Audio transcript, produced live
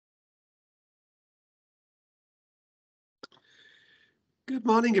Good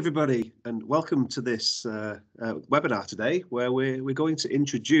morning, everybody, and welcome to this webinar today, where we're going to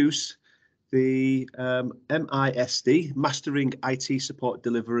introduce the MISD, Mastering IT Support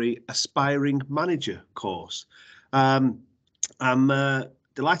Delivery Aspiring Manager course. I'm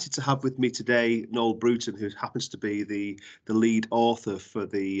delighted to have with me today Noel Bruton, who happens to be the lead author for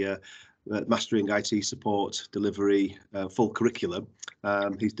the Mastering IT Support Delivery full curriculum.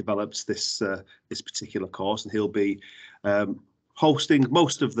 He's developed this particular course, and he'll be hosting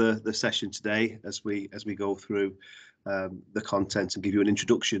most of the session today as we go through the content and give you an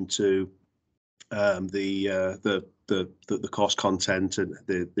introduction to the course content and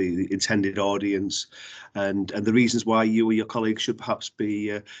the intended audience and the reasons why you or your colleagues should perhaps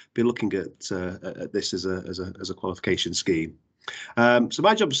be looking at this as a qualification scheme. So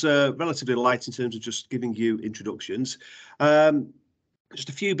my job's relatively light in terms of just giving you introductions. Just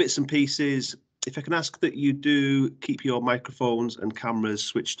a few bits and pieces. If I can ask that you do keep your microphones and cameras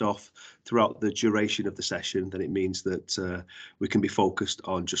switched off throughout the duration of the session, then it means that we can be focused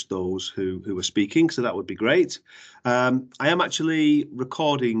on just those who are speaking, so that would be great. I am actually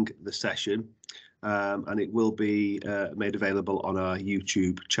recording the session and it will be made available on our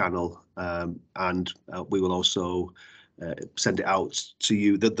YouTube channel, and we will also send it out to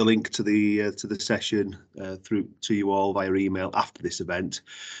you, the link to the session through to you all via email after this event.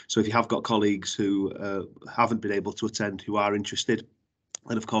 So if you have got colleagues who haven't been able to attend, who are interested,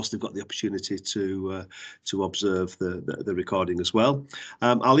 and of course they've got the opportunity to observe the recording as well.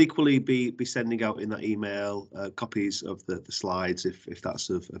 I'll equally be sending out in that email copies of the slides if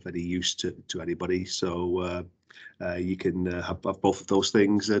that's of any use to anybody. So you can have both of those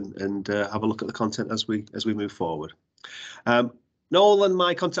things and have a look at the content as we move forward. Noel and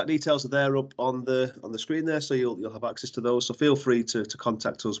my contact details are there up on the screen there, so you'll have access to those. So feel free to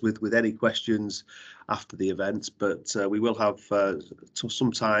contact us with any questions after the event. But we will have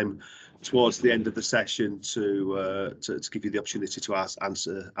some time towards the end of the session to give you the opportunity to ask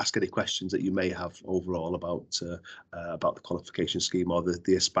any questions that you may have overall about the qualification scheme or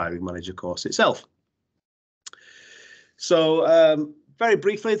the aspiring manager course itself. So very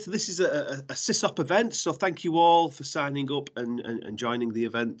briefly, this is a SysOp event, so thank you all for signing up and joining the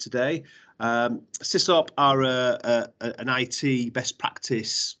event today. SysOp are an IT best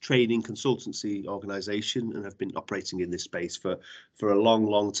practice training consultancy organisation and have been operating in this space for a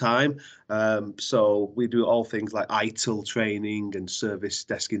long time. So we do all things like ITIL training and Service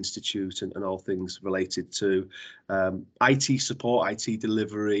Desk Institute and all things related to IT support, IT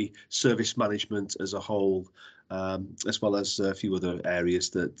delivery, service management as a whole. As well as a few other areas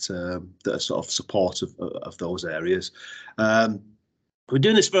that are sort of support of those areas. We're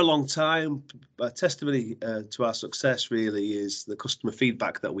doing this for a long time. Testimony to our success really is the customer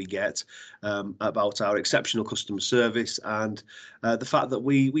feedback that we get about our exceptional customer service and the fact that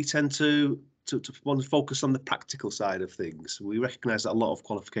we tend to want to focus on the practical side of things. We recognise that a lot of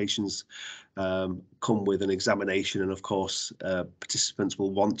qualifications come with an examination, and of course participants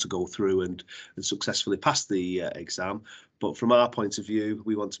will want to go through and successfully pass the exam. But from our point of view,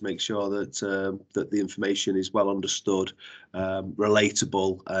 we want to make sure that that the information is well understood,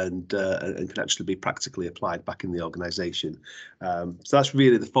 relatable, and can actually be practically applied back in the organisation. So that's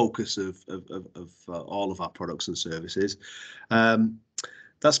really the focus of all of our products and services.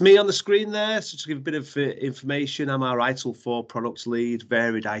 That's me on the screen there. So to give a bit of information, I'm our ITIL 4 product lead,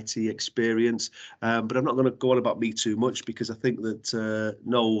 varied IT experience, but I'm not going to go on about me too much because I think that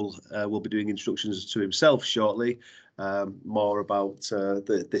Noel will be doing introductions to himself shortly, more about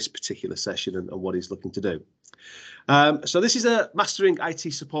this particular session and what he's looking to do. So this is a Mastering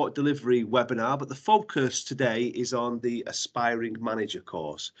IT Support Delivery webinar, but the focus today is on the Aspiring Manager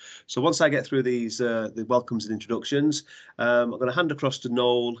course. So once I get through these the welcomes and introductions, I'm going to hand across to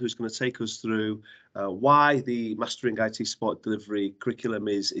Noel, who's going to take us through why the Mastering IT Support Delivery curriculum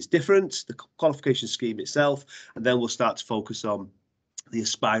is different, the qualification scheme itself, and then we'll start to focus on the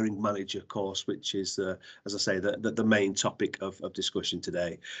Aspiring Manager course, which is, as I say, the main topic of discussion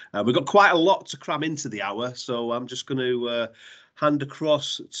today. We've got quite a lot to cram into the hour, so I'm just going to hand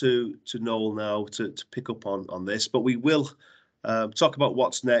across to Noel now to pick up on this, but we will talk about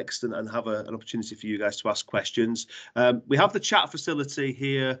what's next and have an opportunity for you guys to ask questions. We have the chat facility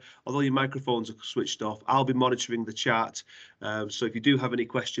here, although your microphones are switched off. I'll be monitoring the chat, so if you do have any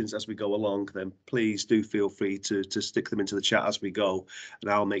questions as we go along, then please do feel free to stick them into the chat as we go,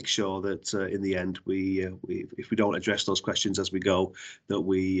 and I'll make sure that in the end if we don't address those questions as we go, that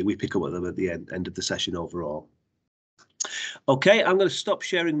we pick up at them at the end of the session overall. Okay, I'm going to stop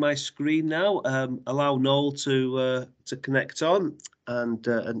sharing my screen now. Allow Noel to connect on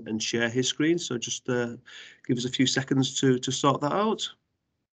and share his screen. So just give us a few seconds to sort that out.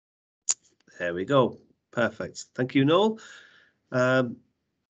 There we go. Perfect. Thank you, Noel. And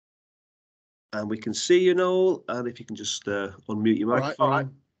we can see you, Noel. And if you can just unmute your microphone. All right.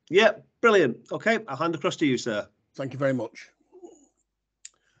 Yeah, brilliant. Okay, I'll hand across to you, sir. Thank you very much.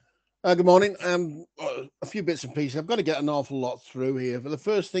 Good morning. A few bits and pieces. I've got to get an awful lot through here. But the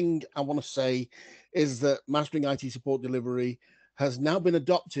first thing I want to say is that Mastering IT Support Delivery has now been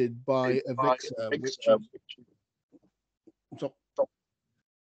adopted by AVIXA,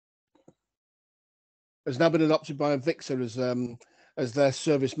 has now been adopted by AVIXA as their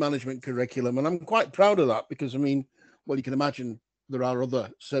service management curriculum, and I'm quite proud of that because, I mean, well, you can imagine there are other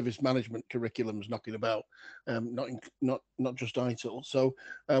service management curriculums knocking about, not just ITIL. So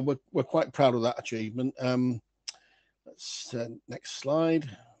we're quite proud of that achievement. Let's next slide.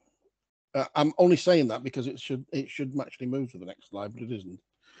 I'm only saying that because it should actually move to the next slide, but it isn't.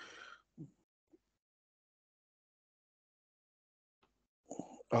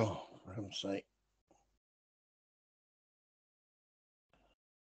 Oh, for heaven's sake.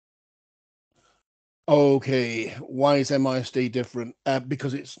 Okay, why is MISD different?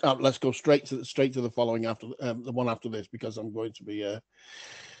 Because it's let's go straight to the following after the one after this, because I'm going to be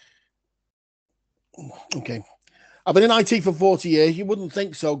okay. I've been in IT for 40 years. You wouldn't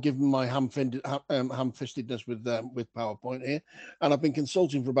think so, given my ham-fistedness with PowerPoint here. And I've been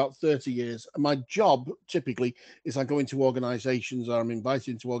consulting for about 30 years. And my job typically is I go into organizations, or I'm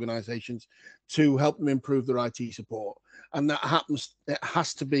invited into organizations to help them improve their IT support. And that happens, it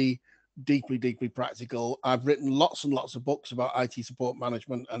has to be deeply, deeply practical. I've written lots and lots of books about IT support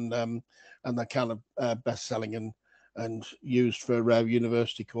management, and they're kind of best-selling and used for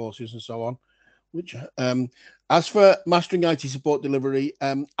university courses and so on. Which, as for Mastering IT Support Delivery,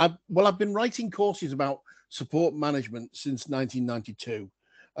 I've been writing courses about support management since 1992,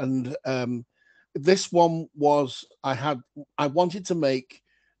 and this one was I wanted to make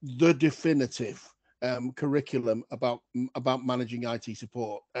the definitive curriculum about managing IT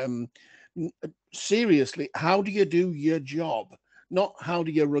support. Seriously, how do you do your job? Not how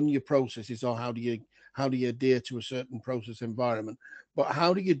do you run your processes, or how do you adhere to a certain process environment, but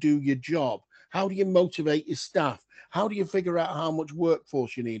how do you do your job? How do you motivate your staff? How do you figure out how much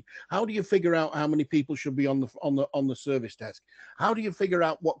workforce you need? How do you figure out how many people should be on the service desk? How do you figure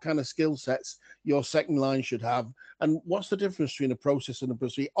out what kind of skill sets your second line should have? And what's the difference between a process and a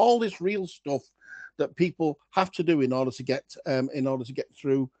procedure? All this real stuff that people have to do in order to get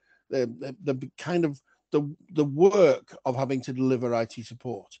through the kind of the work of having to deliver IT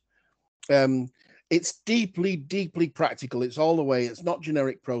support. It's deeply, deeply practical. It's all the way. It's not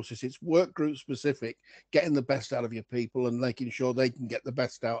generic process. It's work group specific, getting the best out of your people and making sure they can get the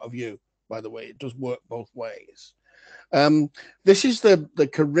best out of you. By the way, it does work both ways. This is the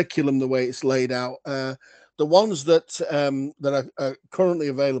curriculum, the way it's laid out. The ones that are currently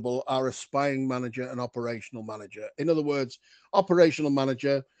available are Aspiring Manager and Operational Manager. In other words, Operational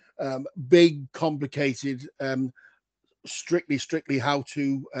Manager, big, complicated, strictly how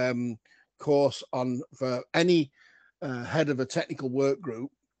to course for any head of a technical work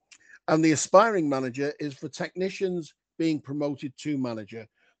group, and the Aspiring Manager is for technicians being promoted to manager,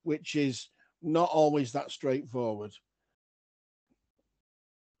 which is not always that straightforward.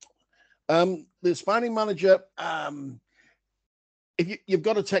 The Aspiring Manager, if you've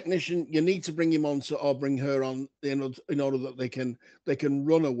got a technician, you need to bring him on or bring her on in order that they can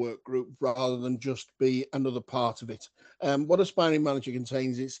run a work group rather than just be another part of it. What Aspiring Manager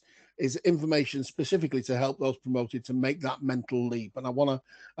contains is information specifically to help those promoted to make that mental leap. And I want to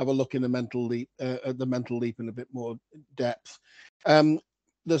have a look in the mental leap in a bit more depth. I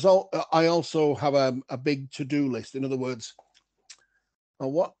also have a big to-do list. In other words,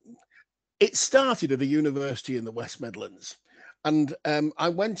 it started at a university in the West Midlands. And I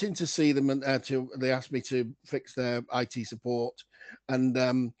went in to see them, and they asked me to fix their IT support.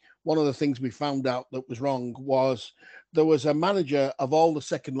 And one of the things we found out that was wrong was there was a manager of all the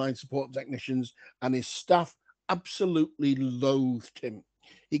second line support technicians, and his staff absolutely loathed him.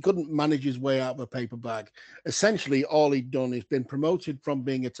 He couldn't manage his way out of a paper bag. Essentially, all he'd done is been promoted from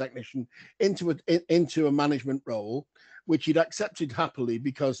being a technician into a management role, which he'd accepted happily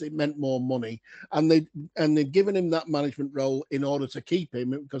because it meant more money, and they'd given him that management role in order to keep him,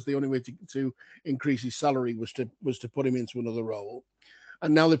 because the only way to increase his salary was to put him into another role.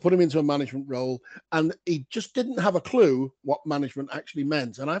 And now they put him into a management role, and he just didn't have a clue what management actually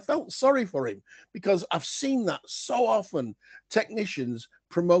meant. And I felt sorry for him, because I've seen that so often, technicians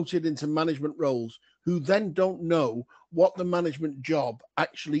promoted into management roles who then don't know what the management job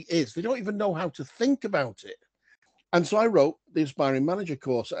actually is. They don't even know how to think about it. And so I wrote the Aspiring Manager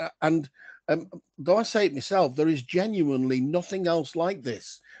course. And though I say it myself, there is genuinely nothing else like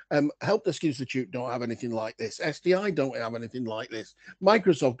this. Help Desk Institute don't have anything like this. SDI don't have anything like this.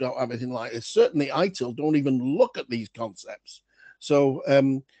 Microsoft don't have anything like this. Certainly ITIL don't even look at these concepts. So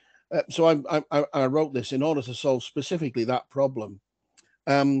I wrote this in order to solve specifically that problem.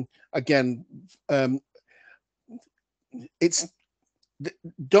 Again,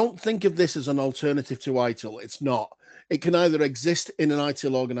 don't think of this as an alternative to ITIL. It's not. It can either exist in an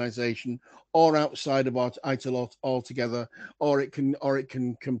ITIL organization or outside of ITIL altogether, or it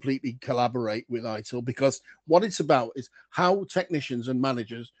can completely collaborate with ITIL, because what it's about is how technicians and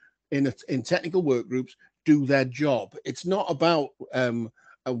managers in technical work groups do their job. It's not about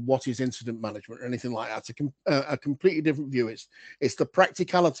what is incident management or anything like that. It's a completely different view. It's the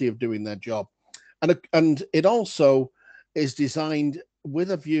practicality of doing their job, and it also is designed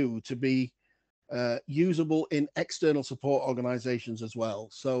with a view to be usable in external support organizations as well.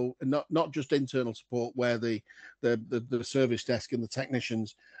 So not just internal support where the service desk and the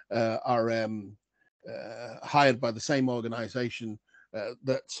technicians are hired by the same organization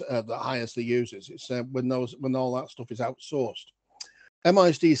that hires the users. It's when all that stuff is outsourced.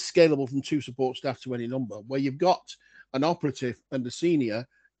 MISD is scalable from 2 support staff to any number. Where you've got an operative and a senior,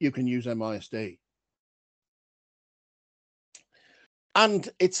 you can use MISD. And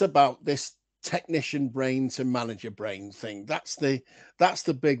it's about this technician brain to manager brain thing. That's the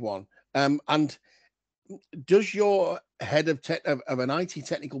big one. And does your head of an IT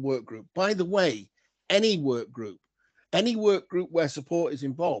technical work group, by the way, any work group where support is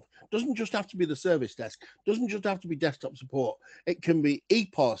involved, doesn't just have to be the service desk, doesn't just have to be desktop support. It can be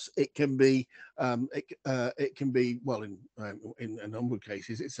EPOS, it can be well, in a number of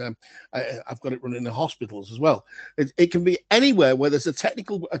cases, it's I've got it running in the hospitals as well. It can be anywhere where there's a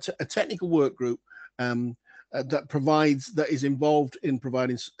technical work group that is involved in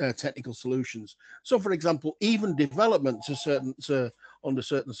providing technical solutions. So, for example, even development under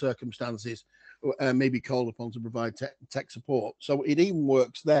certain circumstances may be called upon to provide tech support. So it even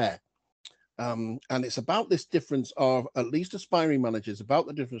works there. And it's about this difference of, at least aspiring managers, about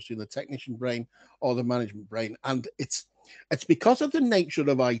the difference between the technician brain or the management brain. And it's because of the nature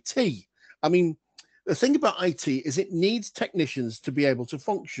of IT. I mean, the thing about IT is it needs technicians to be able to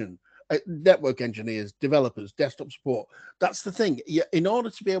function. Network engineers, developers, desktop support. That's the thing. In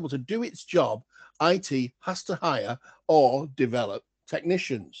order to be able to do its job, IT has to hire or develop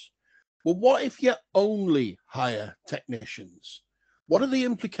technicians. Well, what if you only hire technicians? What are the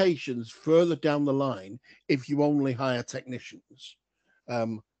implications further down the line if you only hire technicians?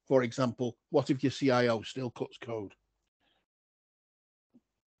 For example, what if your CIO still cuts code?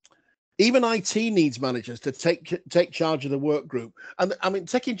 Even IT needs managers to take charge of the work group. And I mean,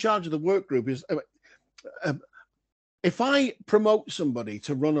 taking charge of the work group is, if I promote somebody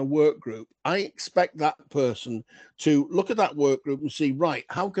to run a work group, I expect that person to look at that work group and see, right,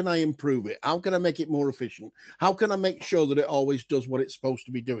 how can I improve it? How can I make it more efficient? How can I make sure that it always does what it's supposed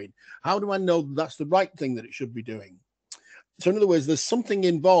to be doing? How do I know that's the right thing that it should be doing? So in other words, there's something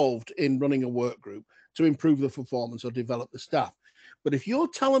involved in running a work group to improve the performance or develop the staff. But if your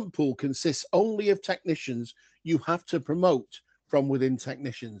talent pool consists only of technicians, you have to promote from within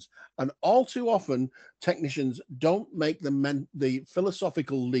technicians. And all too often, technicians don't make the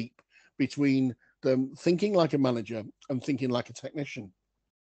philosophical leap between them thinking like a manager and thinking like a technician.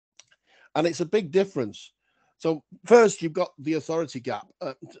 And it's a big difference. So first, you've got the authority gap.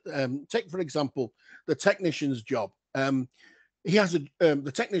 Take, for example, the technician's job.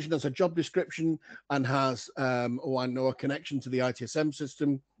 The technician has a job description and has, I know, a connection to the ITSM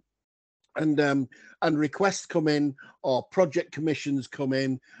system. And requests come in, or project commissions come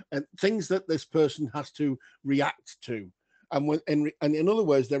in, and things that this person has to react to. And in other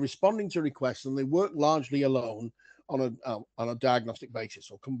words, they're responding to requests, and they work largely alone on a diagnostic basis.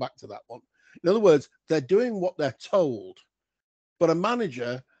 I'll come back to that one. In other words, they're doing what they're told, but a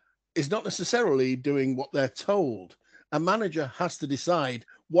manager is not necessarily doing what they're told. A manager has to decide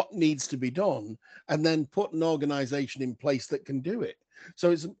what needs to be done and then put an organization in place that can do it.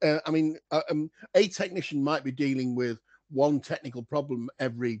 So it's, a technician might be dealing with one technical problem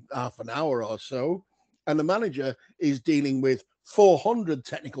every half an hour or so, and the manager is dealing with 400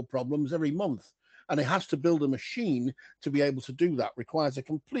 technical problems every month. And it has to build a machine to be able to do that. Requires a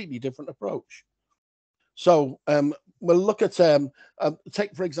completely different approach. So we'll look at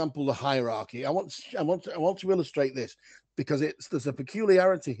take, for example, the hierarchy. I want to illustrate this because there's a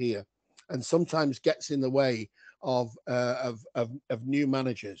peculiarity here, and sometimes gets in the way of new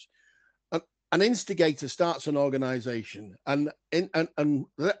managers. An instigator starts an organization, and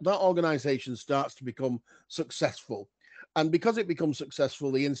that organization starts to become successful. And because it becomes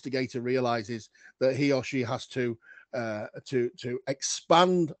successful, the instigator realizes that he or she has to to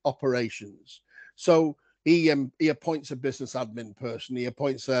expand operations. So he appoints a business admin person. He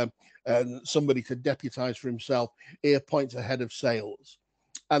appoints somebody to deputize for himself. He appoints a head of sales,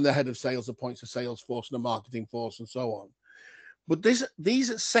 and the head of sales appoints a sales force and a marketing force and so on. But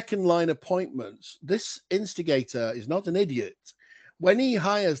these second line appointments, this instigator is not an idiot. When he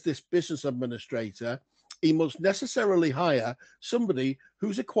hires this business administrator, he must necessarily hire somebody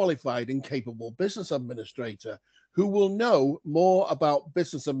who's a qualified and capable business administrator who will know more about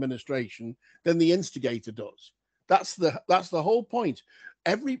business administration than the instigator does. That's the whole point.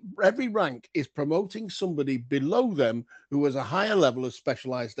 Every rank is promoting somebody below them who has a higher level of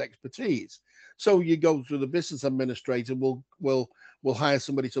specialized expertise. So you go through the business administrator will hire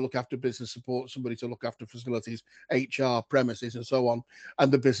somebody to look after business support, somebody to look after facilities, HR, premises, and so on.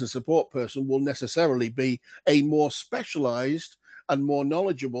 And the business support person will necessarily be a more specialized and more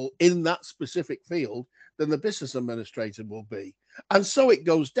knowledgeable in that specific field than the business administrator will be. And so it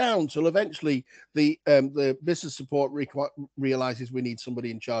goes down till eventually the business support realizes we need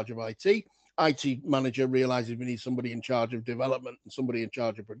somebody in charge of IT. IT manager realizes we need somebody in charge of development and somebody in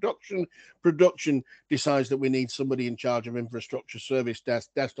charge of production. Production decides that we need somebody in charge of infrastructure, service desk,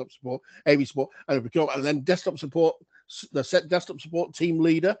 desktop support, AV support, and then desktop support. The desktop support team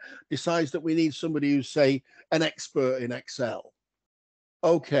leader decides that we need somebody who's, say, an expert in Excel.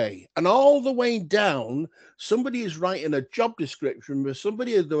 Okay, and all the way down, somebody is writing a job description with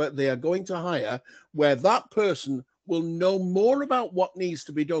somebody they are going to hire where that person will know more about what needs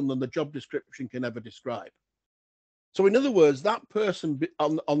to be done than the job description can ever describe. So in other words, that person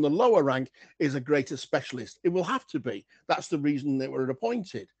on the lower rank is a greater specialist. It will have to be. That's the reason they were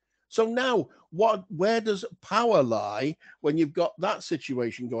appointed. So now, where does power lie when you've got that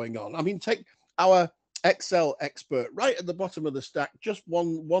situation going on? I mean, take our Excel expert right at the bottom of the stack, just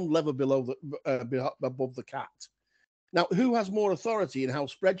one level below above the cat. Now, who has more authority in how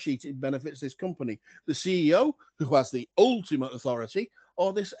spreadsheeting benefits this company? The CEO, who has the ultimate authority,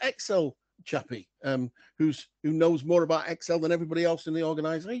 or this Excel chappie, who knows more about Excel than everybody else in the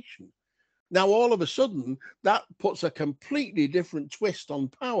organization? Now, all of a sudden, that puts a completely different twist on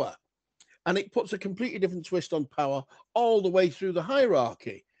power. And it puts a completely different twist on power all the way through the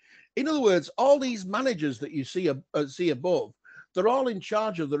hierarchy. In other words, all these managers that you see above, they're all in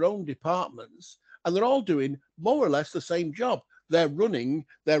charge of their own departments, and they're all doing more or less the same job. They're running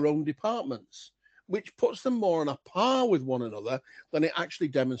their own departments, which puts them more on a par with one another than it actually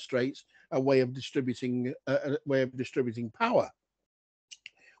demonstrates a way of distributing power.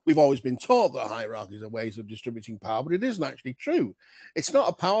 We've always been taught that hierarchies are ways of distributing power, but it isn't actually true. It's not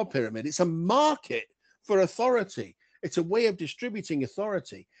a power pyramid. It's a market for authority. It's a way of distributing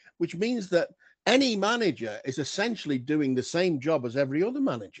authority, which means that any manager is essentially doing the same job as every other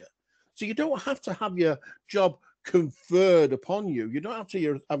manager. So you don't have to have your job conferred upon you. You don't have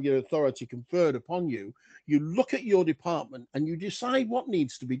to have your authority conferred upon you. You look at your department and you decide what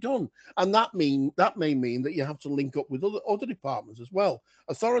needs to be done. And that may mean that you have to link up with other departments as well.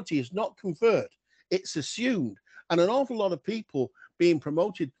 Authority is not conferred. It's assumed. And an awful lot of people being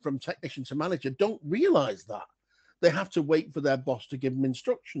promoted from technician to manager don't realize that. They have to wait for their boss to give them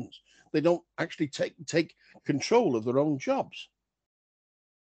instructions. They don't actually take control of their own jobs.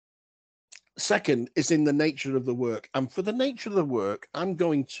 Second is in the nature of the work. And for the nature of the work, I'm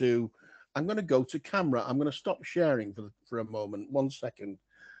going to go to camera. I'm going to stop sharing for a moment. 1 second.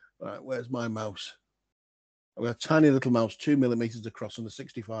 All right, where's my mouse? I've got a tiny little mouse, 2 millimeters across on the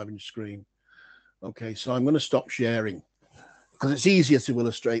 65-inch screen. Okay, so I'm going to stop sharing because it's easier to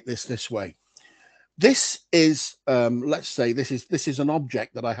illustrate this way. This is, let's say, this is an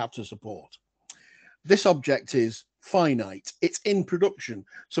object that I have to support. This object is finite. It's in production.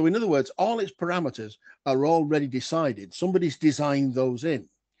 So in other words, all its parameters are already decided. Somebody's designed those in.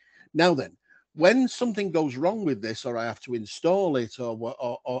 Now then, when something goes wrong with this, or I have to install it,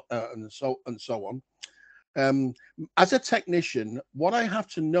 and so on, as a technician, what I have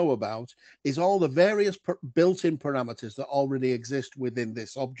to know about is all the various built-in parameters that already exist within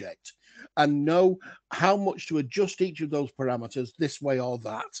this object, and know how much to adjust each of those parameters this way or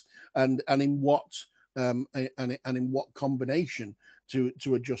that, and in what combination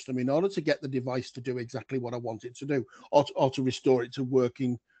to adjust them in order to get the device to do exactly what I want it to do, or to restore it to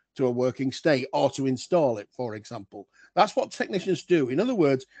a working state, or to install it, for example. That's what technicians do. In other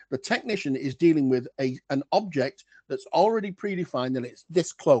words, the technician is dealing with an object that's already predefined and it's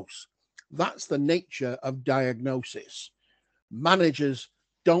this close. That's the nature of diagnosis. Managers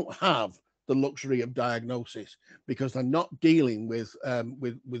don't have the luxury of diagnosis because they're not dealing with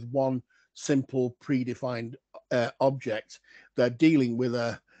one simple predefined object. They're dealing with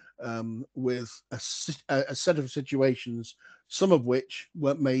a with a set of situations, some of which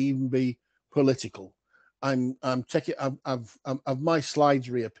may even be political. I'm taking. I've my slides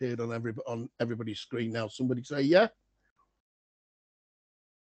reappeared on everybody's screen now. Somebody say yeah.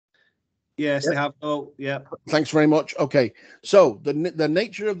 Yes, they have. Oh, yeah. Thanks very much. Okay, so the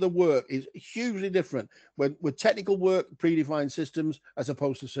nature of the work is hugely different with technical work, predefined systems, as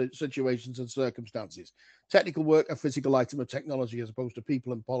opposed to situations and circumstances. Technical work, a physical item of technology, as opposed to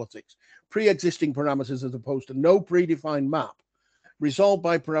people and politics. Pre-existing parameters, as opposed to no predefined map. Resolved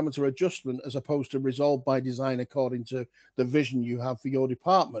by parameter adjustment, as opposed to resolved by design according to the vision you have for your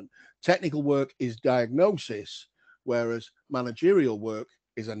department. Technical work is diagnosis, whereas managerial work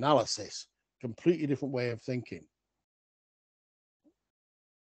is analysis. Completely different way of thinking.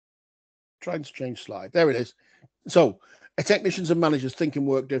 Trying to change slide. There it is. So technicians and managers think and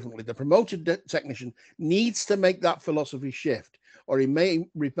work differently. The promoted technician needs to make that philosophy shift, or he may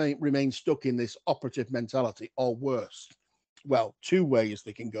remain stuck in this operative mentality, or worse. Well, two ways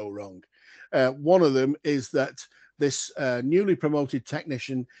they can go wrong. One of them is that this newly promoted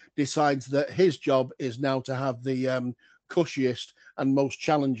technician decides that his job is now to have the cushiest and most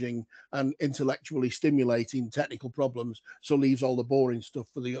challenging and intellectually stimulating technical problems, so leaves all the boring stuff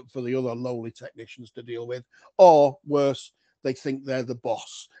for the other lowly technicians to deal with. Or worse, they think they're the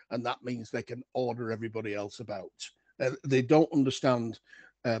boss, and that means they can order everybody else about. They don't understand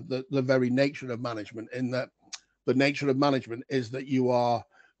the very nature of management, in that the nature of management is that you are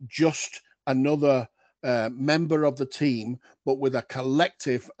just another member of the team, but with a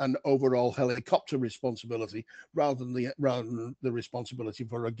collective and overall helicopter responsibility, rather than the responsibility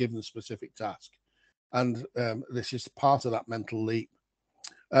for a given specific task. And this is part of that mental leap.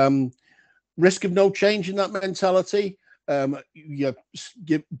 Risk of no change in that mentality. You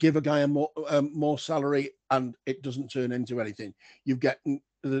give a guy a more salary, and it doesn't turn into anything.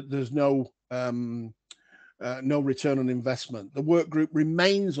 There's no return on investment. The work group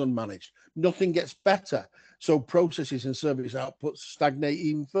remains unmanaged. Nothing gets better. So processes and service outputs stagnate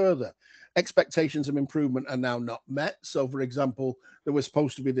even further. Expectations of improvement are now not met. So, for example, there was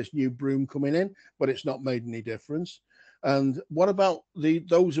supposed to be this new broom coming in, but it's not made any difference. And what about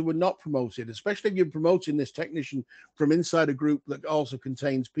those who were not promoted, especially if you're promoting this technician from inside a group that also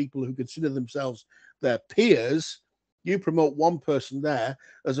contains people who consider themselves their peers? You promote one person there,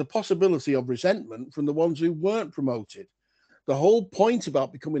 as a possibility of resentment from the ones who weren't promoted. The whole point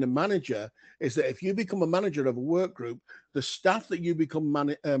about becoming a manager is that if you become a manager of a work group, the staff that you become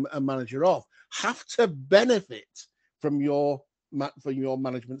a manager of have to benefit from your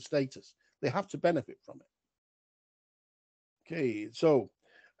management status. They have to benefit from it. Okay, so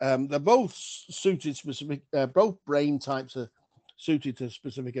they're both suited specific. Both brain types are suited to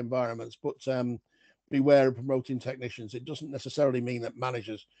specific environments, but beware of promoting technicians. It doesn't necessarily mean that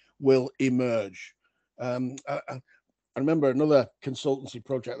managers will emerge. I remember another consultancy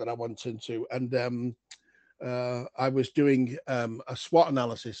project that I went into, and I was doing a SWOT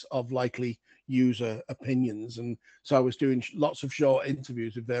analysis of likely user opinions. And so I was doing lots of short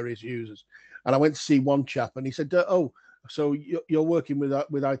interviews with various users. And I went to see one chap, and he said, oh, so you're working with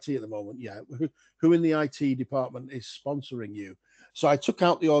IT at the moment? Yeah. Who in the IT department is sponsoring you? So I took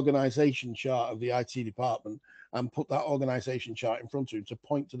out the organization chart of the IT department and put that organization chart in front of him to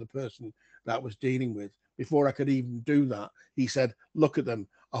point to the person that I was dealing with. Before I could even do that, he said, look at them,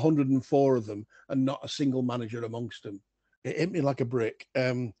 104 of them, and not a single manager amongst them. It hit me like a brick.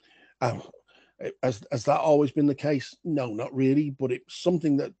 Has that always been the case? No, not really, but it's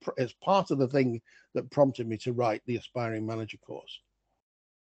something that is part of the thing that prompted me to write the Aspiring Manager course.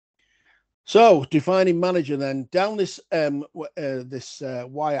 So defining manager, then down this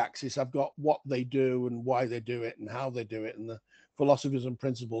y-axis, I've got what they do and why they do it and how they do it and the philosophies and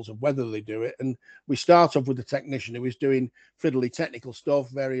principles of whether they do it. And we start off with the technician who is doing fiddly technical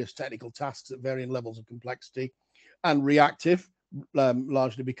stuff, various technical tasks at varying levels of complexity, and reactive,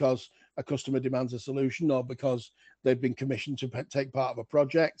 largely because a customer demands a solution, or because they've been commissioned to take part of a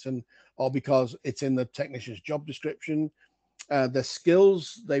project, or because it's in the technician's job description. The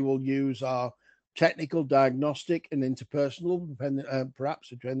skills they will use are technical, diagnostic, and interpersonal, perhaps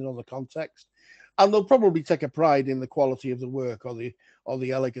depending on the context. And they'll probably take a pride in the quality of the work or the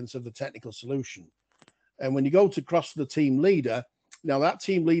elegance of the technical solution. And when you go to cross the team leader, now that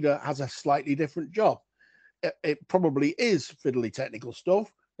team leader has a slightly different job. It probably is fiddly technical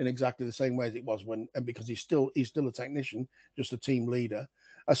stuff in exactly the same way as it was because he's still a technician, just a team leader,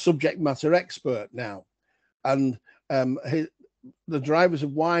 a subject matter expert now. And the drivers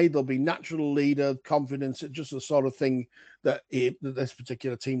of why there'll be natural leader, confidence, just the sort of thing that this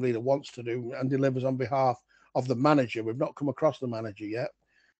particular team leader wants to do and delivers on behalf of the manager. We've not come across the manager yet.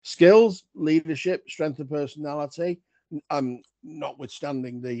 Skills, leadership, strength of personality,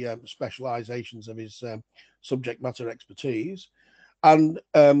 notwithstanding the specializations of his subject matter expertise, and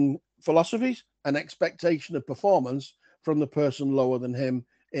philosophies and expectation of performance from the person lower than him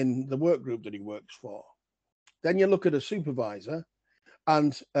in the work group that he works for. Then you look at a supervisor,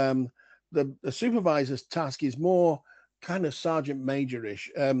 and the supervisor's task is more kind of sergeant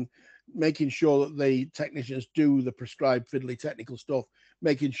major-ish, making sure that the technicians do the prescribed fiddly technical stuff,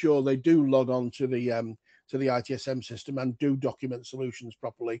 making sure they do log on to the ITSM system and do document solutions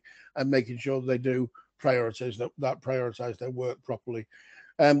properly, and making sure they do prioritize their work properly.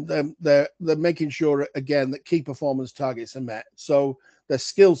 They're making sure again that key performance targets are met. So their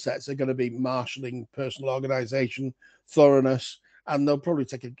skill sets are going to be marshalling, personal organization, thoroughness, and they'll probably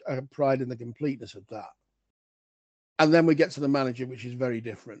take a pride in the completeness of that. And then we get to the manager, which is very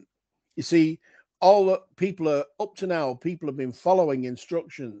different. You see, all the people are up to now, people have been following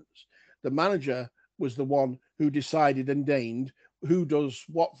instructions. The manager was the one who decided and deigned who does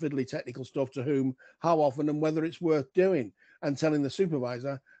what fiddly technical stuff to whom, how often, and whether it's worth doing, and telling the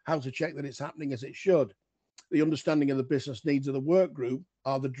supervisor how to check that it's happening as it should. The understanding of the business needs of the work group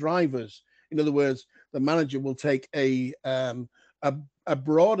are the drivers. In other words, the manager will take a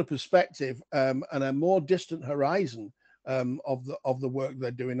broader perspective and a more distant horizon of the work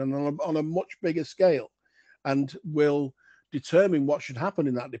they're doing, and on a much bigger scale, and will determine what should happen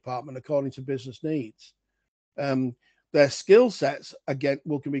in that department according to business needs. Their skill sets again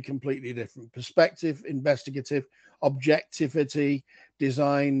can be completely different: perspective, investigative, objectivity,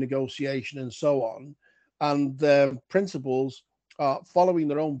 design, negotiation, and so on. And their principles are following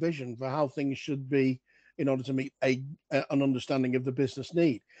their own vision for how things should be in order to meet an understanding of the business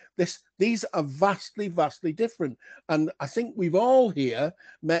need. These are vastly different. And I think we've all here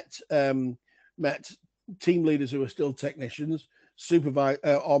met team leaders who are still technicians,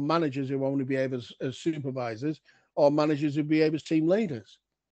 or managers who only behave as supervisors, or managers who behave as team leaders.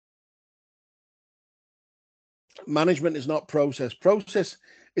 Management is not process. Process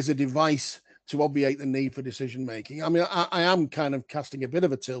is a device to obviate the need for decision making. I mean, I am kind of casting a bit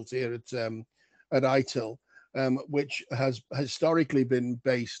of a tilt here at ITIL, which has historically been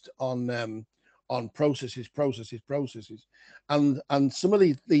based on processes, and some of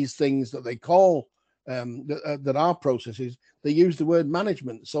these things that they call that are processes, they use the word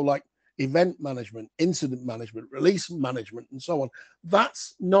management. So like event management, incident management, release management, and so on.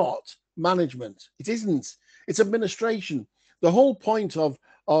 That's not management. It isn't. It's administration. The whole point of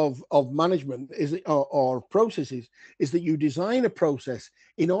management is, or processes, is that you design a process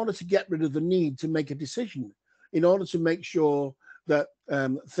in order to get rid of the need to make a decision, in order to make sure that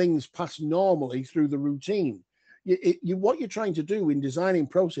things pass normally through the routine. What you're trying to do in designing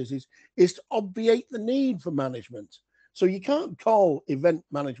processes is to obviate the need for management. So you can't call event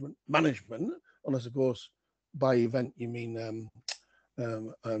management, unless, of course, by event you mean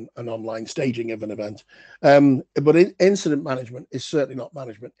an online staging of an event. But incident management is certainly not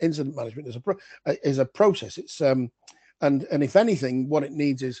management. Incident management is a process. It's and if anything, what it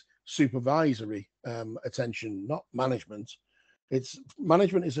needs is supervisory attention, not management.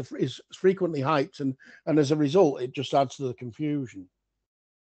 Management is frequently hyped, and as a result, it just adds to the confusion.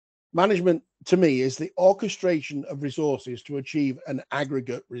 Management, to me, is the orchestration of resources to achieve an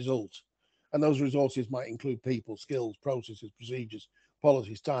aggregate result. And those resources might include people, skills, processes, procedures,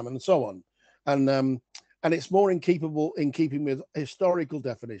 policies, time, and so on. And it's more in keeping with historical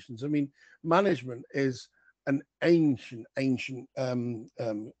definitions. I mean, management is an ancient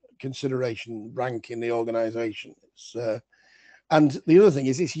consideration rank in the organization. And the other thing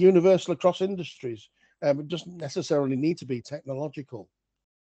is it's universal across industries. It doesn't necessarily need to be technological.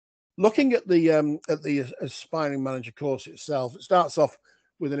 Looking at the aspiring manager course itself, it starts off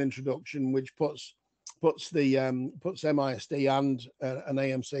with an introduction which puts MISD and an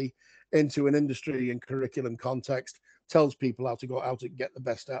AMC into an industry and curriculum context, tells people how to get the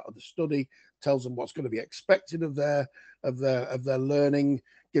best out of the study, tells them what's going to be expected of their learning,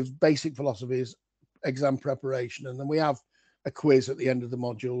 gives basic philosophies, exam preparation, and then we have a quiz at the end of the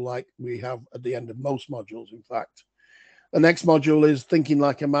module, like we have at the end of most modules, in fact. The next module is thinking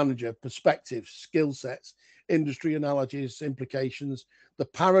like a manager, perspectives, skill sets, industry analogies, implications, the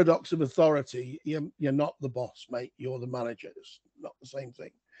paradox of authority. You're not the boss, mate. You're the manager. It's not the same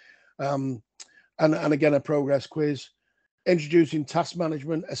thing. And again, a progress quiz, introducing task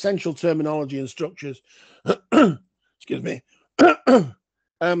management, essential terminology and structures. Excuse me.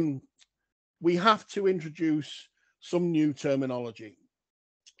 We have to introduce some new terminology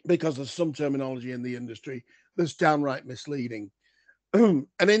because there's some terminology in the industry that's downright misleading. An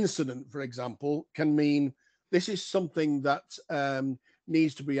incident, for example, can mean this is something that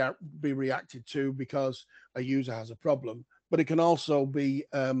needs to be reacted to because a user has a problem. But it can also be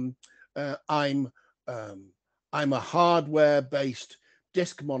I'm a hardware-based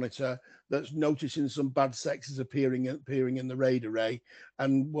disk monitor that's noticing some bad sexes appearing in the RAID array,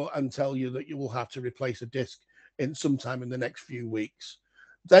 and tell you that you will have to replace a disk in sometime in the next few weeks.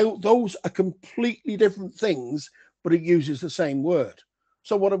 Those are completely different things, but it uses the same word.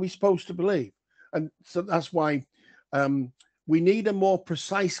 So what are we supposed to believe? And so that's why we need a more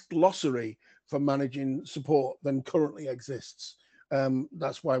precise glossary for managing support than currently exists.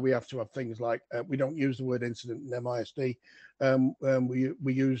 That's why we have to have things like we don't use the word incident in MISD.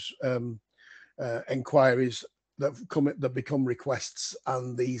 We use inquiries that become requests,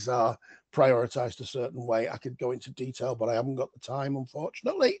 and these are prioritized a certain way. I could go into detail, but I haven't got the time,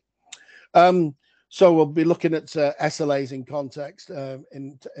 unfortunately. So we'll be looking at SLAs in context. We'll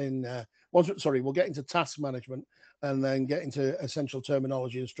get into task management and then get into essential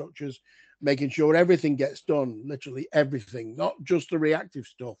terminology and structures, making sure everything gets done, literally everything, not just the reactive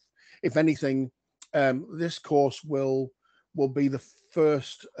stuff. If anything, this course will be the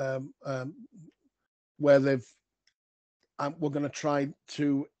first where we're going to try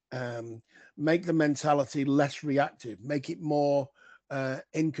to make the mentality less reactive, make it more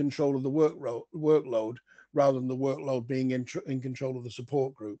in control of the workload rather than the workload being in control of the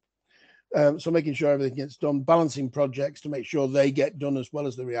support group. So making sure everything gets done, balancing projects to make sure they get done as well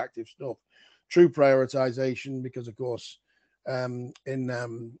as the reactive stuff. True prioritization, because of course in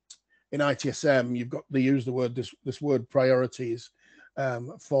ITSM they use the word this word priorities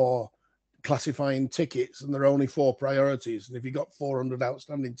for classifying tickets, and there are only 4 priorities, and if you've got 400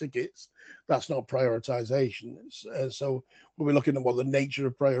 outstanding tickets, that's not prioritization. So we'll be looking at what the nature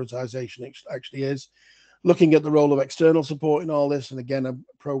of prioritization actually is, looking at the role of external support in all this, and again a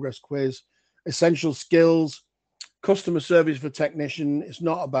progress quiz. Essential skills, customer service for technician. It's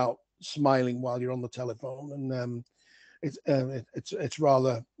not about smiling while you're on the telephone, and it's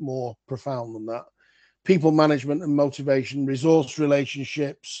rather more profound than that. People management and motivation, resource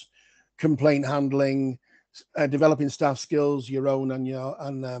relationships, complaint handling, developing staff skills, your own and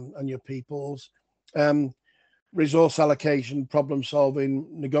your people's, resource allocation, problem solving,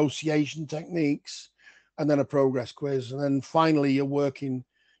 negotiation techniques, and then a progress quiz, and then finally your working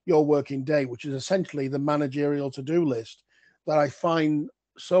day, which is essentially the managerial to-do list that I find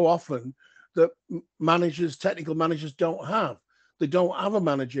so often that technical managers don't have. They don't have a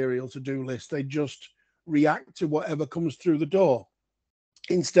managerial to-do list. They just react to whatever comes through the door,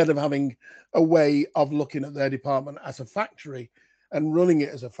 instead of having a way of looking at their department as a factory and running it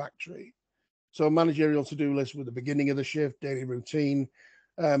as a factory. So a managerial to-do list with the beginning of the shift, daily routine,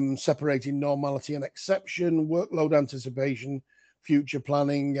 separating normality and exception, workload anticipation, future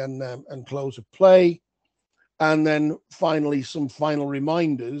planning, and close of play. And then finally, some final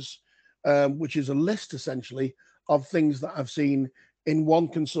reminders, which is a list essentially of things that I've seen in one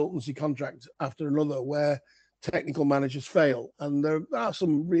consultancy contract after another where technical managers fail, and there are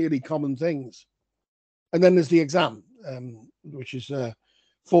some really common things. And then there's the exam, which is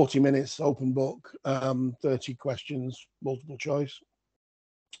 40 minutes, open book, 30 questions, multiple choice.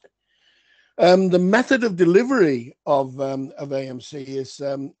 The method of delivery of AMC is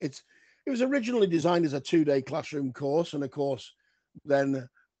it was originally designed as a 2-day classroom course, and of course then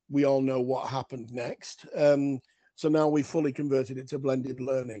we all know what happened next. So now we fully converted it to blended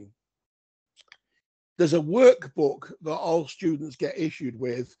learning. There's a workbook that all students get issued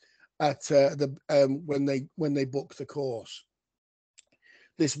with at when they book the course.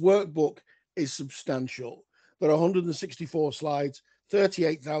 This workbook is substantial. There are 164 slides,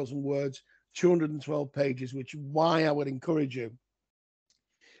 38,000 words, 212 pages, which is why I would encourage you,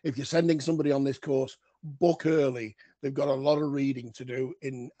 if you're sending somebody on this course, book early. They've got a lot of reading to do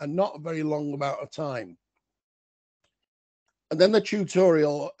in a not very long amount of time. And then the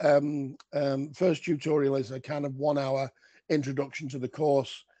tutorial, first tutorial is a kind of 1-hour introduction to the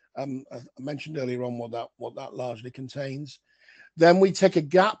course. I mentioned earlier on what that largely contains. Then we take a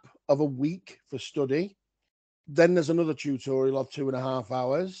gap of a week for study. Then there's another tutorial of 2.5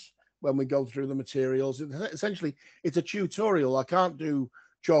 hours when we go through the materials. Essentially, it's a tutorial. I can't do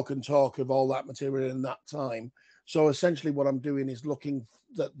chalk and talk of all that material in that time. So essentially what I'm doing is looking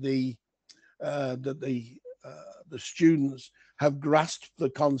that the students have grasped the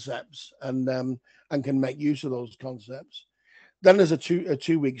concepts and can make use of those concepts. Then there's a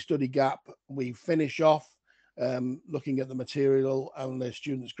two-week study gap. We finish off looking at the material and the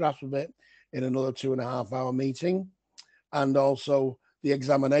students' grasp of it in another 2.5-hour meeting, and also the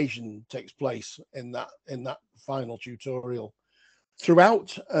examination takes place in that final tutorial.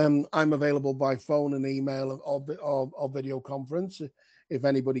 Throughout, I'm available by phone and email or video conference if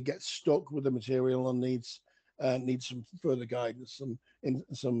anybody gets stuck with the material and needs some further guidance,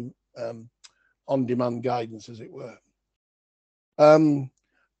 some on-demand guidance, as it were. And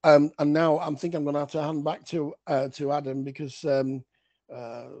now I think I'm going to have to hand back to Adam, because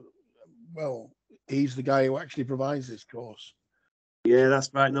well, he's the guy who actually provides this course. Yeah,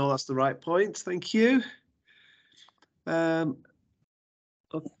 that's right. No, that's the right point. Thank you.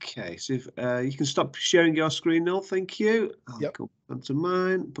 Okay, so if you can stop sharing your screen now, thank you. I'll go onto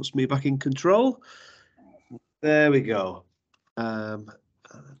mine, puts me back in control. There we go. I'm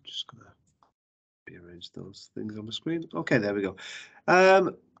just gonna rearrange those things on the screen. Okay, there we go.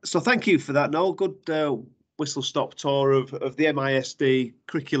 So thank you for that, Noel. Good whistle-stop tour of the MISD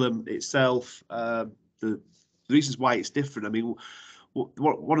curriculum itself. The reasons why it's different. I mean,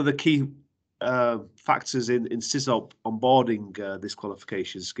 one of the key factors in CISOP onboarding this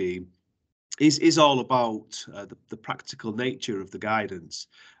qualification scheme is all about the practical nature of the guidance.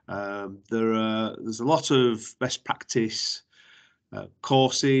 There's a lot of best practice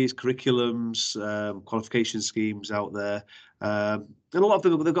courses, curriculums, qualification schemes out there, and a lot of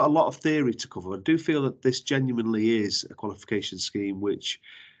them, they've got a lot of theory to cover. I do feel that this genuinely is a qualification scheme which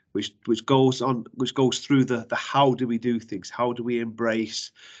goes through the how do we do things, how do we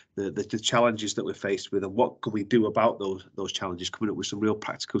embrace the challenges that we're faced with, and what can we do about those challenges, coming up with some real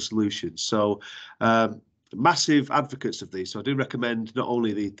practical solutions. So massive advocates of these. So I do recommend not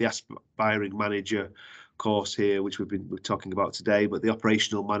only the aspiring manager course here, which we're talking about today, but the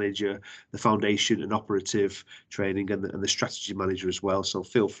operational manager, the foundation and operative training, and the strategy manager as well. So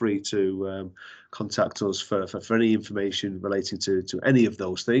feel free to contact us for any information relating to any of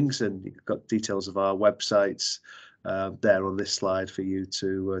those things, and you've got details of our websites there on this slide for you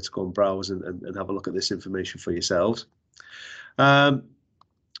to go and browse and have a look at this information for yourselves.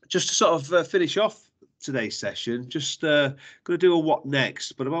 Just to sort of finish off today's session, just going to do a what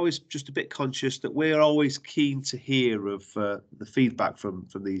next, but I'm always just a bit conscious that we're always keen to hear of the feedback from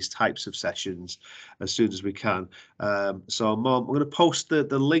these types of sessions as soon as we can. So I'm going to post the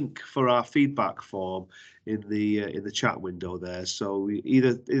link for our feedback form in the chat window there. So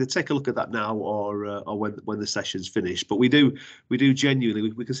either take a look at that now or when the session's finished. But we do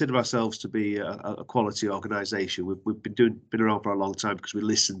genuinely, we consider ourselves to be a quality organisation. We've been around for a long time because we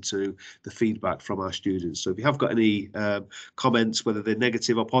listen to the feedback from our students. So if you have got any comments, whether they're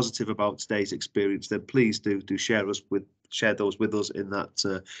negative or positive about today's experience, then please do share those with us in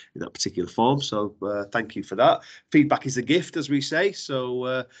that particular form. So thank you for that. Feedback is a gift, as we say.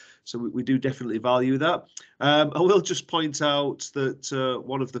 So we do definitely value that. I will just point out that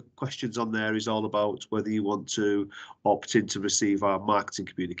one of the questions on there is all about whether you want to opt in to receive our marketing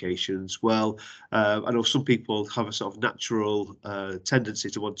communications. Well, I know some people have a sort of natural tendency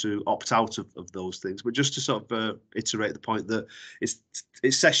to want to opt out of those things, but just to sort of iterate the point that it's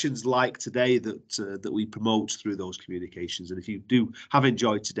sessions like today that we promote through those communications. And if you have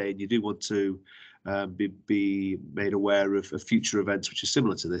enjoyed today and you do want to be made aware of future events which are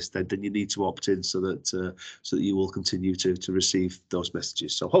similar to this, then you need to opt in so that you will continue to receive those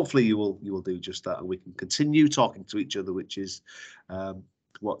messages. So hopefully you will do just that, and we can continue talking to each other, which is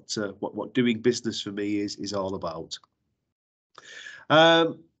what doing business for me is all about.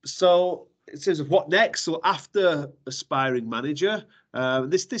 So in terms of what next, so after aspiring manager,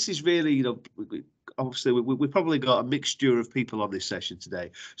 this is really, obviously we've probably got a mixture of people on this session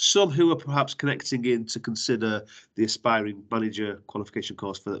today. Some who are perhaps connecting in to consider the aspiring manager qualification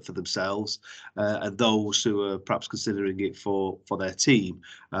course for themselves, and those who are perhaps considering it for their team.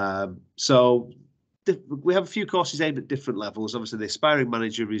 So we have a few courses aimed at different levels. Obviously, the aspiring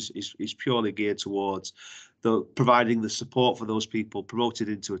manager is purely geared towards providing the support for those people promoted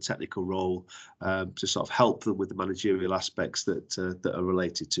into a technical role, to sort of help them with the managerial aspects that are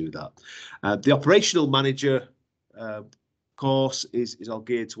related to that. The operational manager course is all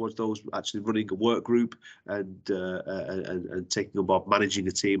geared towards those actually running a work group and taking on board managing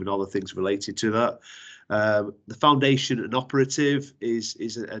a team and all the things related to that. The foundation and operative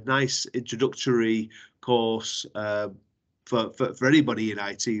is a nice introductory course for anybody in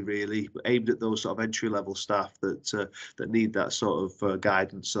IT, really, aimed at those sort of entry-level staff that need that sort of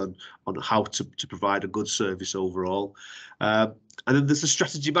guidance on how to provide a good service overall. And then there's the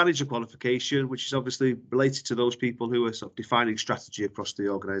strategy manager qualification, which is obviously related to those people who are sort of defining strategy across the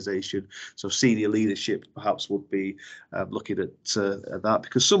organisation. So senior leadership perhaps would be looking at that,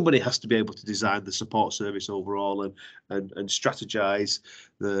 because somebody has to be able to design the support service overall and strategise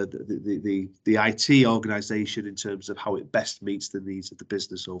the IT organisation in terms of how it best meets the needs of the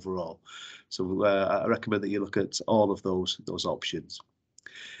business overall. So I recommend that you look at all of those options.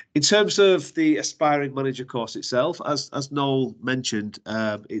 In terms of the Aspiring Manager course itself, as Noel mentioned,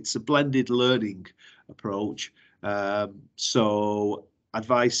 it's a blended learning approach. So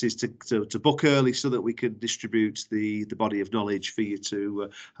advice is to book early so that we can distribute the body of knowledge for you to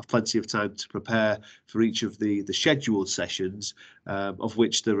have plenty of time to prepare for each of the scheduled sessions, of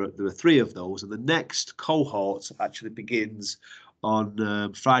which there are 3 of those, and the next cohort actually begins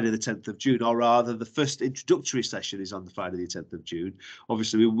on Friday the 10th of June, or rather the first introductory session is on the Friday the 10th of June.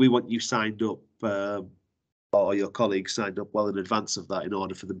 Obviously, we want you signed up, or your colleagues signed up well in advance of that in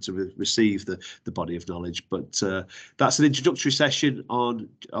order for them to receive the body of knowledge. But that's an introductory session on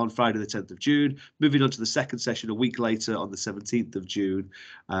Friday the 10th of June. Moving on to the second session a week later on the 17th of June.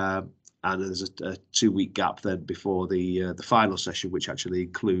 And there's a 2-week gap then before the final session, which actually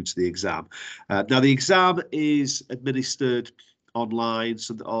includes the exam. Now, the exam is administered online,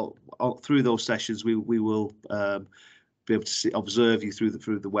 so that all through those sessions we will be able to observe you through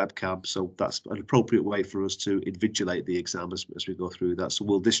the webcam. So that's an appropriate way for us to invigilate the exam as we go through that. So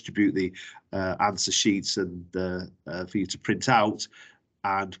we'll distribute the answer sheets and for you to print out,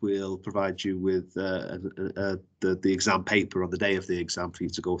 and we'll provide you with the exam paper on the day of the exam for you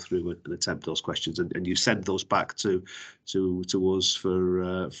to go through and attempt those questions, and you send those back to us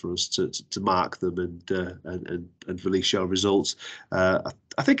for us to mark them and release your results.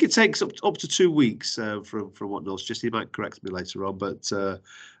 I think it takes up to 2 weeks from what Noel's just. He might correct me later on, but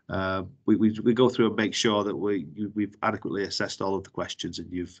we go through and make sure that we've adequately assessed all of the questions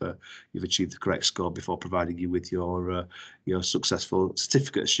and you've achieved the correct score before providing you with your successful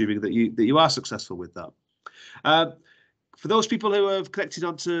certificate, assuming that you are successful with that. For those people who have connected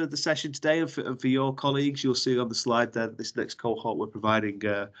onto the session today, and for your colleagues, you'll see on the slide there, this next cohort, we're providing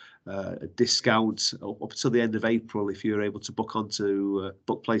a discount up until the end of April. If you're able to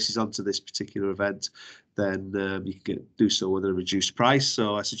book places onto this particular event, then you can do so with a reduced price.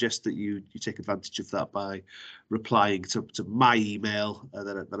 So I suggest that you take advantage of that by replying to my email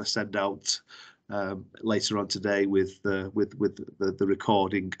that I send out later on today with the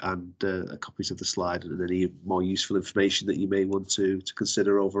recording and copies of the slide and any more useful information that you may want to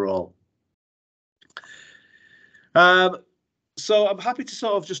consider overall. So I'm happy to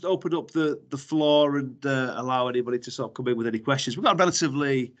sort of just open up the floor and allow anybody to sort of come in with any questions. We've got a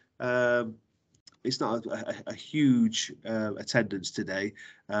relatively it's not a huge attendance today,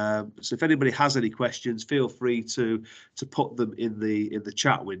 so if anybody has any questions, feel free to put them in the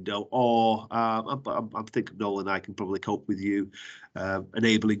chat window, or I'm thinking Noel and I can probably cope with you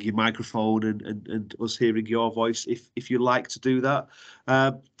enabling your microphone and us hearing your voice if you like to do that.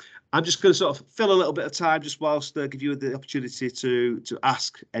 I'm just going to sort of fill a little bit of time just whilst give you the opportunity to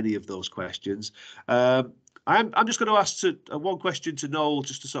ask any of those questions. I'm just going to ask one question to Noel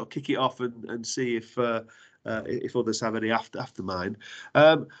just to sort of kick it off and see if others have any after mine.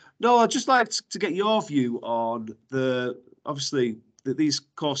 Noel, I'd just like to get your view on obviously these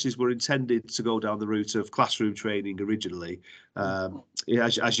courses were intended to go down the route of classroom training originally.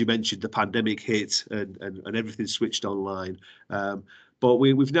 As you mentioned, the pandemic hit and everything switched online. But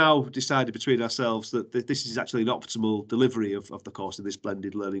we've now decided between ourselves that this is actually an optimal delivery of the course in this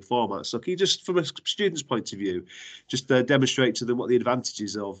blended learning format. So can you just, from a student's point of view, just demonstrate to them what the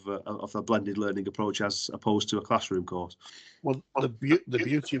advantages of a blended learning approach as opposed to a classroom course? Well, the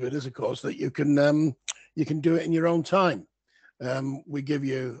beauty of it is, of course, that you can do it in your own time. We give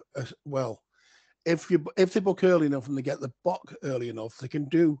you if they book early enough and they get the book early enough, they can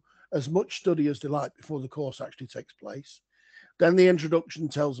do as much study as they like before the course actually takes place. Then the introduction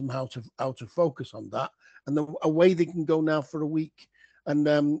tells them how to focus on that, and away they can go now for a week and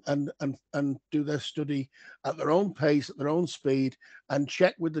do their study at their own pace, at their own speed, and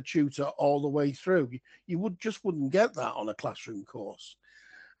check with the tutor all the way through. You wouldn't get that on a classroom course.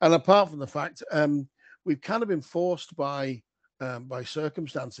 And apart from the fact, we've kind of been forced by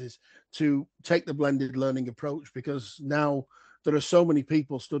circumstances to take the blended learning approach, because now there are so many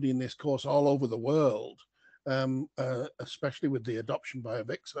people studying this course all over the world. Especially with the adoption by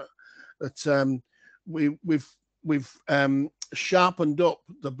AVIXA, that we've sharpened up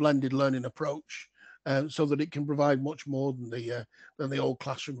the blended learning approach so that it can provide much more than the old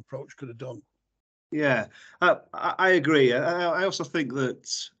classroom approach could have done. Yeah, I agree. I also think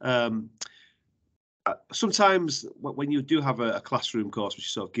that sometimes when you do have a classroom course which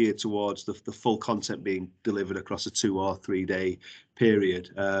is sort of geared towards the full content being delivered across a 2 or 3 day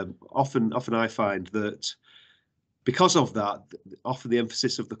period, often I find that because of that, often the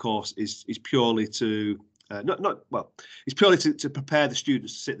emphasis of the course is purely to it's purely to prepare the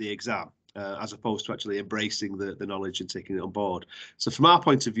students to sit the exam, as opposed to actually embracing the knowledge and taking it on board. So from our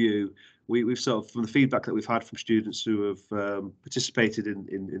point of view, we've sort of, from the feedback that we've had from students who have participated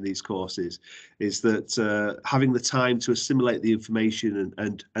in these courses, is that having the time to assimilate the information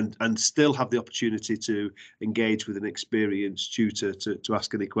and still have the opportunity to engage with an experienced tutor to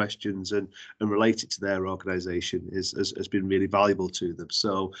ask any questions and relate it to their organisation has been really valuable to them.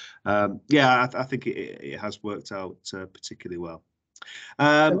 So yeah, I think it has worked out particularly well.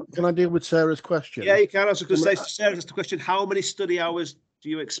 Can I deal with Sarah's question? Yeah, you can. I was going to say, Sarah, just a question: how many study hours do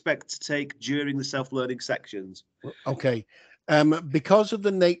you expect to take during the self-learning sections? Okay, because of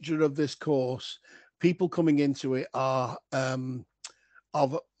the nature of this course, people coming into it are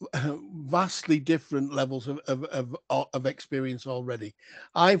of vastly different levels of experience already.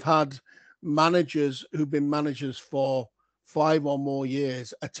 I've had managers who've been managers for 5 or more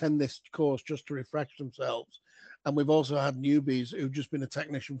years attend this course just to refresh themselves. And we've also had newbies who've just been a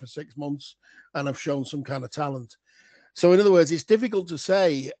technician for 6 months and have shown some kind of talent. So in other words, it's difficult to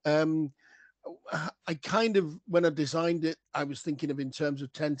say. I kind of, when I designed it, I was thinking of in terms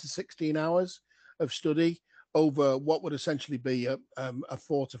of 10 to 16 hours of study over what would essentially be a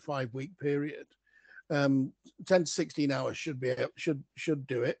 4 to 5 week period. 10 to 16 hours should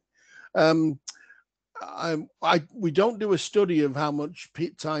do it. We don't do a study of how much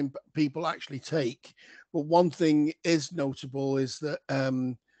time people actually take, but one thing is notable is that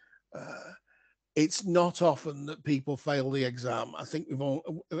it's not often that people fail the exam. I think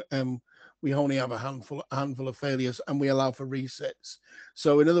we only have a handful of failures, and we allow for resets.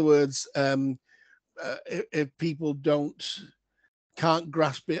 So in other words, if people can't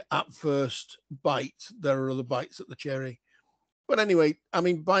grasp it at first bite, there are other bites at the cherry. But anyway, I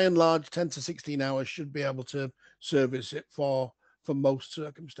mean, by and large, 10 to 16 hours should be able to service it for most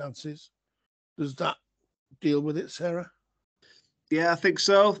circumstances. Does that deal with it, Sarah? Yeah, I think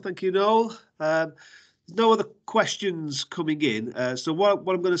so. Thank you, Noel. No other questions coming in. So what I'm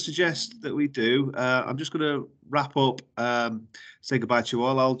going to suggest that we do, I'm just going to wrap up, say goodbye to you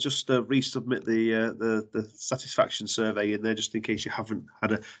all. I'll just resubmit the satisfaction survey in there, just in case you haven't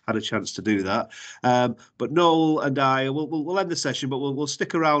had a chance to do that. But Noel and I we'll end the session, but we'll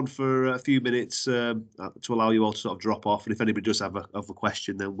stick around for a few minutes to allow you all to sort of drop off. And if anybody does have a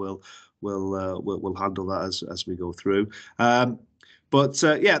question, then we'll handle that as we go through. But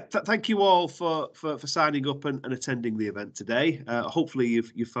yeah, thank you all for signing up and attending the event today. Hopefully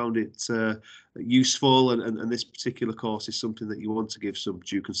you've found it useful, and this particular course is something that you want to give some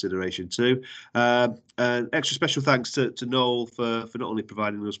due consideration to. And extra special thanks to Noel for not only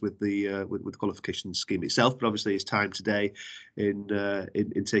providing us with the qualification scheme itself, but obviously his time today in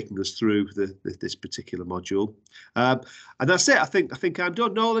taking us through this particular module. And that's it. I think I'm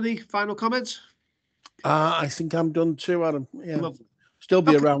done. Noel, any final comments? I think I'm done too, Adam. Yeah. Lovely. Still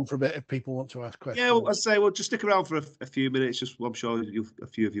be around for a bit if people want to ask questions. Yeah, well, I'd say we'll just stick around for a few minutes. Just, I'm sure a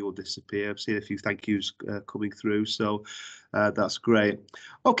few of you will disappear. I've seen a few thank yous coming through, so that's great.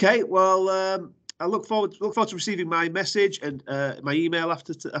 Okay, well, I look forward to receiving my message and my email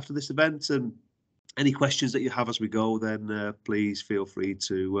after this event. And any questions that you have as we go, then please feel free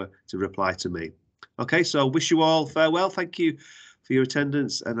to reply to me. Okay, so wish you all farewell. Thank you for your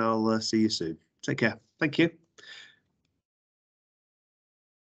attendance, and I'll see you soon. Take care. Thank you.